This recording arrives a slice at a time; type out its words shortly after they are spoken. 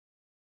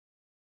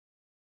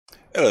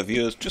Hello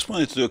viewers, just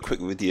wanted to do a quick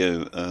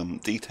video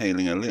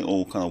detailing a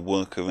little kind of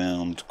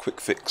workaround quick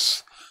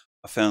fix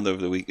I found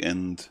over the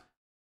weekend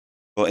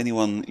for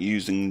anyone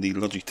using the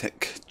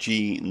Logitech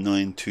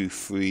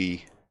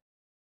G923,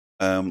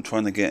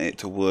 trying to get it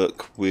to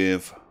work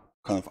with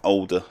kind of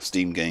older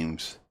Steam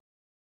games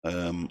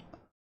that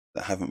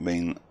haven't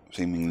been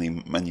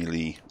seemingly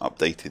manually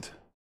updated,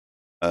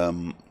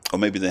 or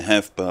maybe they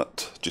have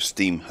but just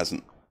Steam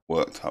hasn't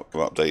worked up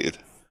or updated.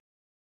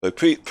 So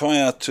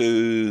prior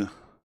to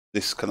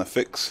this kind of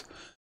fix,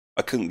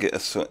 I couldn't get a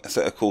set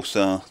of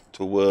Corsair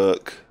to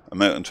work,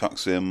 American Truck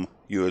Sim,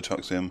 Euro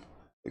Truck Sim,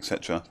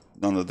 etc.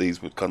 None of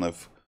these would kind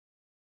of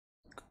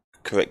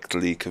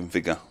correctly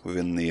configure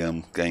within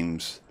the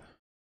games.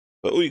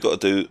 But all you got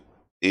to do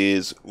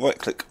is right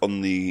click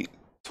on the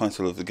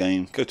title of the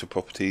game, go to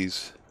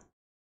properties,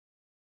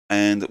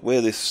 and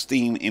where this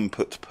Steam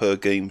input per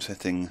game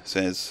setting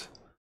says,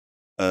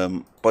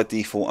 by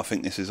default I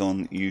think this is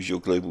on use your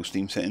global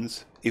Steam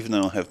settings, even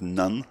though I have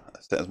none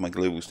set as my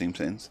global Steam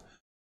settings.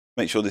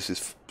 Make sure this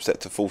is set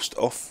to forced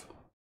off.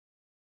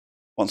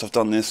 Once I've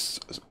done this,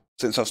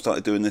 since I've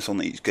started doing this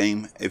on each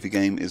game, every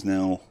game is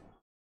now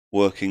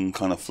working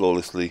kind of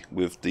flawlessly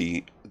with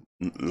the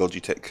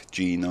Logitech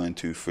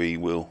G923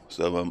 wheel.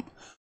 So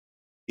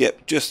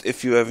yep, just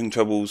if you're having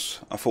troubles,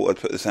 I thought I'd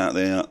put this out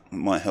there. It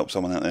might help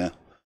someone out there.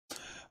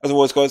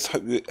 Otherwise guys,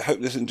 hope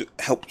this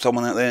helped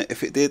someone out there.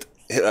 If it did,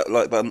 hit that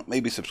like button,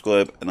 maybe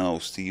subscribe, and I'll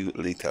see you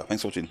later.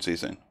 Thanks for watching, see you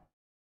soon.